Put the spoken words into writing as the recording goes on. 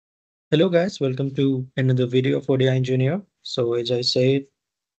Hello guys, welcome to another video of Odia Engineer. So as I said,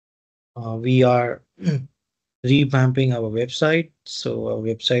 we are revamping our website. So our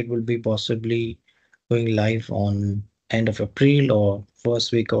website will be possibly going live on end of April or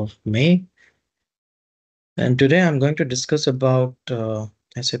first week of May. And today I'm going to discuss about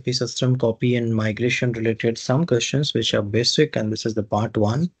SAP system copy and migration related some questions which are basic, and this is the part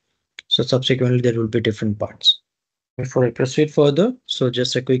one. So subsequently there will be different parts. Before I proceed further, so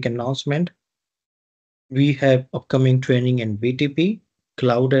just a quick announcement. We have upcoming training in BTP,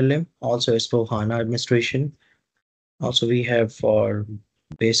 CloudALM, also S4HANA Administration. Also, we have for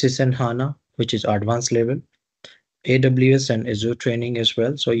Basis and HANA, which is advanced level, AWS and AZURE training as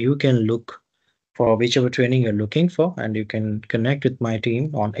well. So you can look for whichever training you're looking for, and you can connect with my team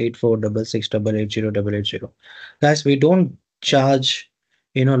on 8466888080. Guys, we don't charge,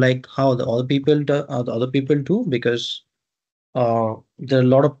 like how the other people do, because there are a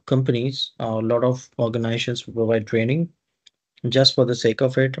lot of companies, a lot of organizations who provide training just for the sake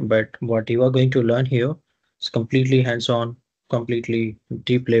of it. But what you are going to learn here is completely hands-on, completely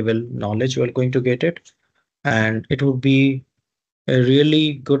deep level knowledge you are going to get it. And it will be a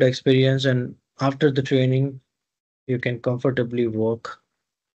really good experience. And after the training, you can comfortably work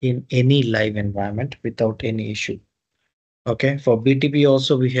in any live environment without any issue. Okay, for BTP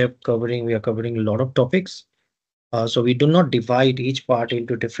also we are covering a lot of topics. So we do not divide each part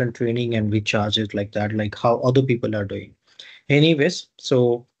into different training and we charge it like that, like how other people are doing. Anyways,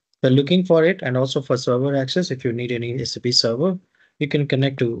 so we're looking for it, and also for server access, if you need any SAP server, you can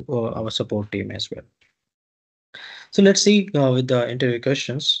connect to our support team as well. So let's see with the interview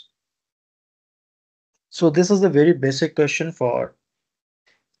questions. So this is the very basic question for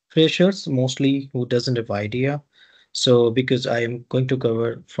freshers, mostly who doesn't have idea. So because I am going to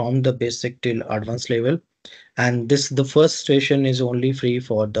cover from the basic till advanced level, and this the first session is only free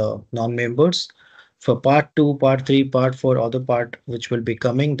for the non-members. For part 2, part 3, part 4, other part which will be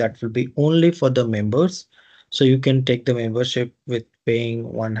coming, that will be only for the members. So you can take the membership with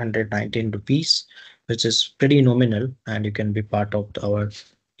paying 119 rupees, which is pretty nominal, and you can be part of our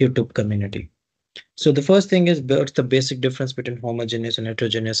YouTube community. So the first thing is, what's the basic difference between homogeneous and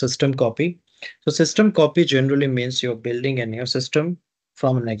heterogeneous system copy? So system copy generally means you're building a new system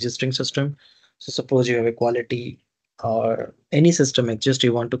from an existing system. So suppose you have a quality or any system exists,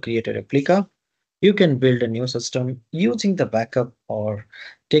 you want to create a replica. You can build a new system using the backup or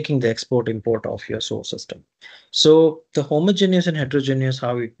taking the export import of your source system. So the homogeneous and heterogeneous,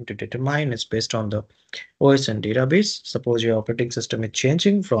 how you need to determine is based on the OS and database. Suppose your operating system is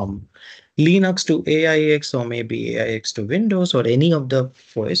changing from LeanIX to AIX, or maybe AIX to Windows, or any of the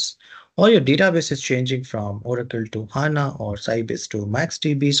OS, or your database is changing from Oracle to HANA or Sybase to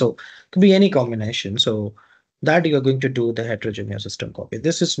MaxDB. So it could be any combination. So that you are going to do the heterogeneous system copy.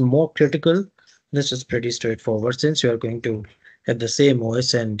 This is more critical. This is pretty straightforward since you are going to have the same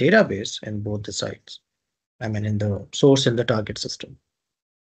OS and database in both the sides. I mean, in the source and the target system.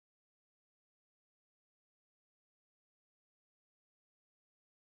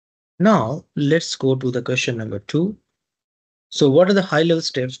 Now, let's go to the question number 2. So what are the high-level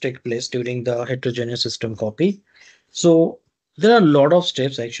steps take place during the heterogeneous system copy? So there are a lot of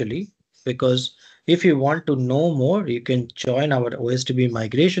steps actually, because if you want to know more, you can join our OSDB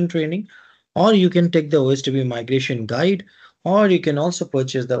migration training, or you can take the OSDB migration guide, or you can also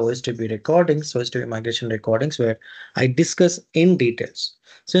purchase the OSDB recordings, OSDB migration recordings, where I discuss in details.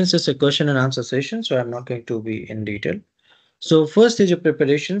 Since it's a question and answer session, so I'm not going to be in detail. So first is your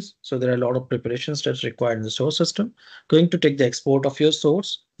preparations. So there are a lot of preparation steps required in the source system. Going to take the export of your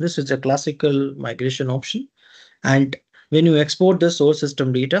source. This is a classical migration option. And when you export the source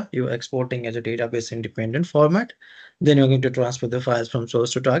system data, you're exporting as a database independent format. Then you're going to transfer the files from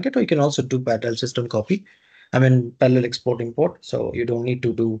source to target, or you can also do parallel system copy. I mean, parallel export import. So you don't need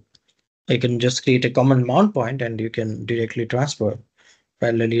to do, you can just create a common mount point and you can directly transfer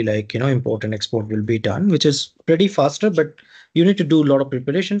parallelly, like import and export will be done, which is pretty faster, but you need to do a lot of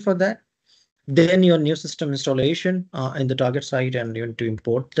preparation for that. Then your new system installation in the target site, and you need to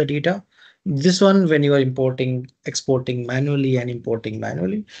import the data. This one, when you are importing, exporting manually and importing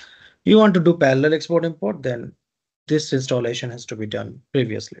manually, you want to do parallel export import, then this installation has to be done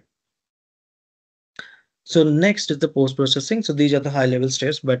previously. So next is the post processing. So these are the high level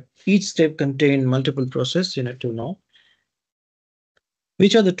steps, but each step contain multiple process you need to know.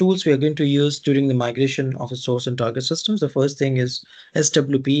 Which are the tools we are going to use during the migration of the source and target systems? The first thing is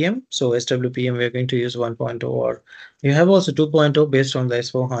SWPM. So SWPM, we are going to use 1.0, or you have also 2.0 based on the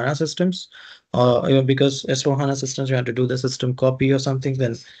S4HANA systems. Because S4HANA systems, you have to do the system copy or something,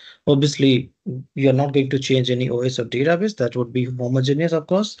 then obviously you're not going to change any OS or database. That would be homogeneous, of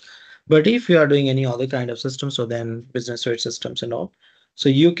course. But if you are doing any other kind of system, so then business suite systems and all, so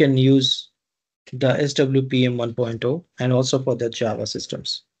you can use the SWPM 1.0 and also for the Java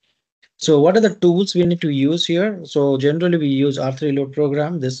systems. So what are the tools we need to use here? So generally we use R3 load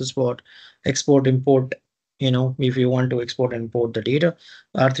program. This is what export import, if you want to export and import the data,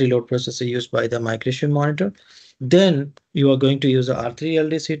 R3 load processor used by the migration monitor. Then you are going to use the R3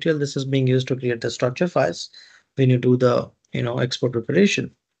 LDCTL. This is being used to create the structure files when you do the, export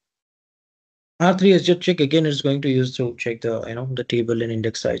preparation. R3 is just check again is going to use to check the the table and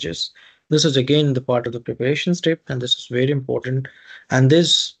index sizes. This is again the part of the preparation step, and this is very important. And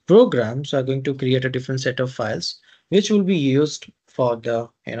these programs are going to create a different set of files which will be used for the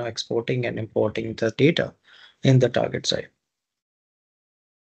exporting and importing the data in the target site.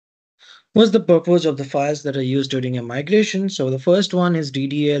 What's the purpose of the files that are used during a migration? So the first one is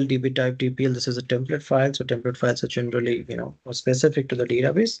DDL, DB type TPL. This is a template file. So template files are generally, specific to the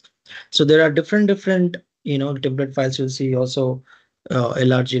database. So there are different, template files. You'll see also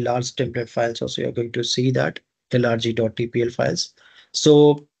LRG, large template files. Also, you're going to see that LRG.tpl files.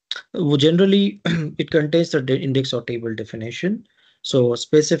 So generally, it contains the index or table definition. So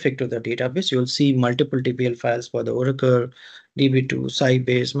specific to the database, you'll see multiple TPL files for the Oracle, DB2,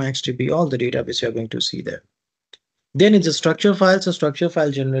 Sybase, MaxDB, all the database you're going to see there. Then it's a structure file. So structure file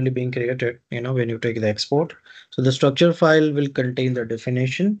generally being created, when you take the export. So the structure file will contain the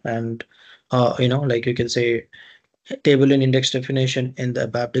definition and, like you can say table and index definition in the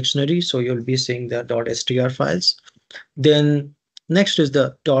ABAP dictionary. So you'll be seeing the .str files. Then next is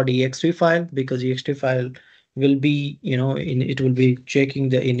the .ext file, because ext file will be, it will be checking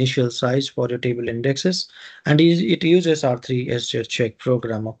the initial size for your table indexes, and it uses R3 as your check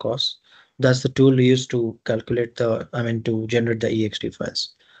program, of course. That's the tool used to calculate to generate the ext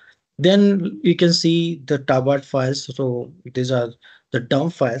files. Then you can see the tabat files. So these are the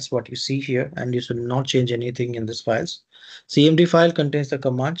dump files, what you see here, and you should not change anything in these files. CMD file contains the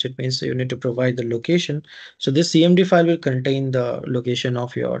commands. It means you need to provide the location. So this CMD file will contain the location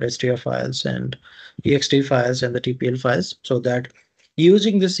of your str files and ext files and the TPL files, so that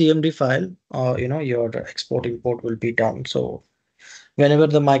using the CMD file, your export import will be done. So whenever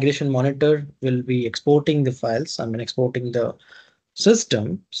the migration monitor will be exporting the files, exporting the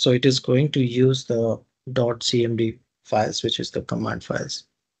system, so it is going to use the .cmd files, which is the command files.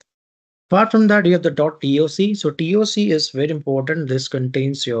 Apart from that, you have the .toc. So toc is very important. This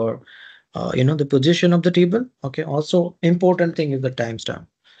contains your the position of the table. Okay, also important thing is the timestamp.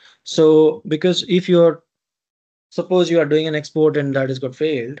 So because if you're, suppose you are doing an export and that has got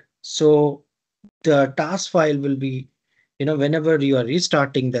failed, so the task file will be, whenever you are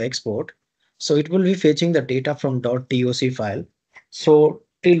restarting the export, so it will be fetching the data from .toc file. So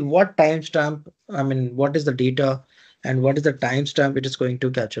till what timestamp, what is the data and what is the timestamp it is going to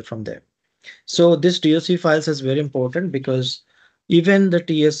capture from there. So this toc files is very important, because even the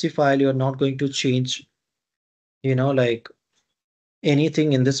tsc file, you're not going to change, like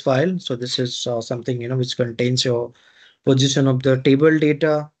anything in this file. So this is something, which contains your position of the table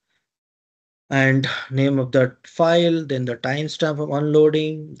data, and name of that file, then the timestamp of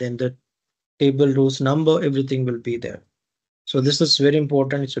unloading, then the table rows number, everything will be there. So this is very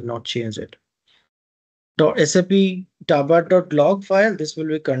important. You should not change it. .sap tabat.log file, this will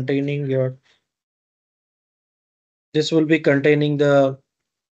be containing the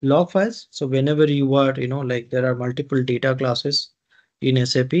log files. So whenever you are, like there are multiple data classes in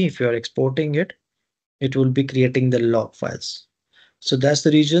SAP, if you are exporting it, it will be creating the log files. So that's the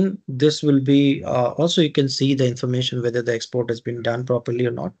reason this will be, also you can see the information whether the export has been done properly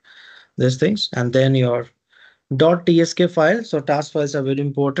or not, these things. And then your .tsk file. So task files are very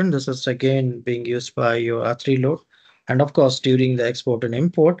important. This is again being used by your R3 load, and of course during the export and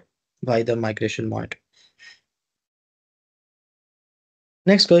import by the migration monitor.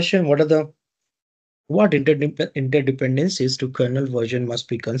 Next question, what interdependencies to kernel version must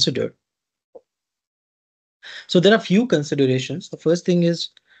be considered? So there are few considerations. The first thing is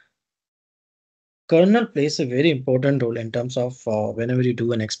kernel plays a very important role in terms of whenever you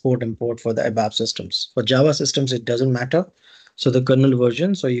do an export import for the ABAP systems. For Java systems, it doesn't matter. So the kernel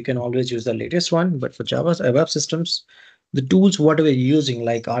version, so you can always use the latest one. But for Java's ABAP systems, the tools what we're using,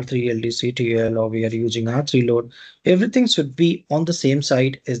 like R3 LDCTL, or we are using R3 load, everything should be on the same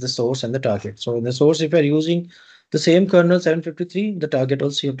side as the source and the target. So in the source, if you're using the same kernel 753, the target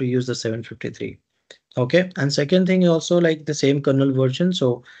also you have to use the 753. Okay. And second thing, also like the same kernel version.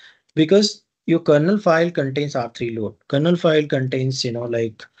 So because your kernel file contains R3 load, kernel file contains,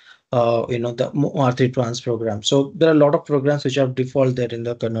 like the R3 trans program. So there are a lot of programs which are default there in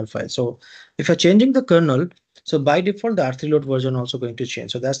the kernel file. So if you're changing the kernel, so by default, the R3 load version also going to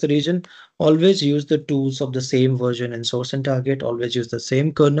change. So that's the reason always use the tools of the same version in source and target, always use the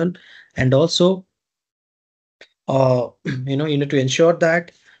same kernel. And also, you need to ensure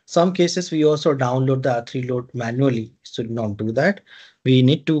that some cases we also download the R3 load manually. So do not do that. We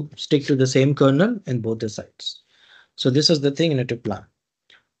need to stick to the same kernel in both the sites. So this is the thing you need to plan.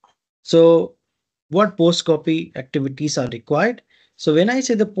 So what post copy activities are required? So when I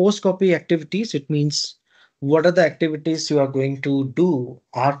say the post copy activities, it means what are the activities you are going to do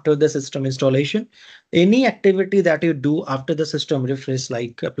after the system installation? Any activity that you do after the system refresh,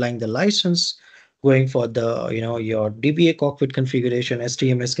 like applying the license, going for the your DBA cockpit configuration,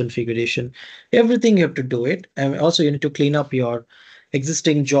 STMS configuration, everything you have to do it. And also you need to clean up your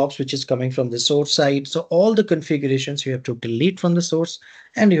existing jobs which is coming from the source side. So all the configurations you have to delete from the source,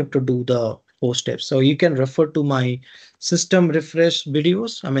 and you have to do the post steps. So you can refer to my system refresh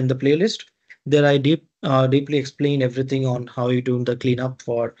videos. I'm in the playlist. There I deeply explain everything on how you do the cleanup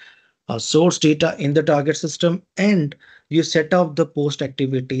for source data in the target system, and you set up the post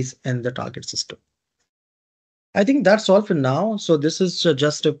activities in the target system. I think that's all for now. So this is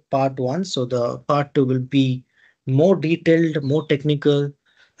just a part one. So the part two will be more detailed, more technical.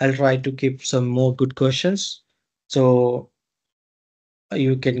 I'll try to keep some more good questions. So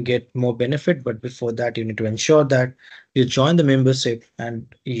you can get more benefit. But before that, you need to ensure that you join the membership and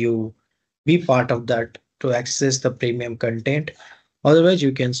you be part of that to access the premium content. Otherwise,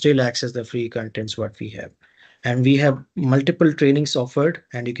 you can still access the free contents what we have. And we have multiple trainings offered,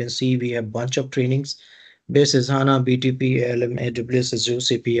 and you can see we have bunch of trainings. Basis HANA, BTP, ALM, AWS, AZURE,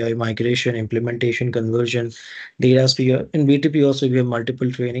 CPI, migration, implementation, conversion, Datasphere. In BTP also we have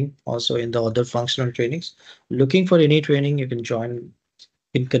multiple training, also in the other functional trainings. Looking for any training, you can join,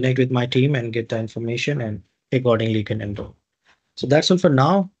 you can connect with my team and get the information, and accordingly you can enroll. So that's all for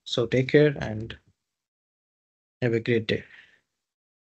now. So take care and have a great day.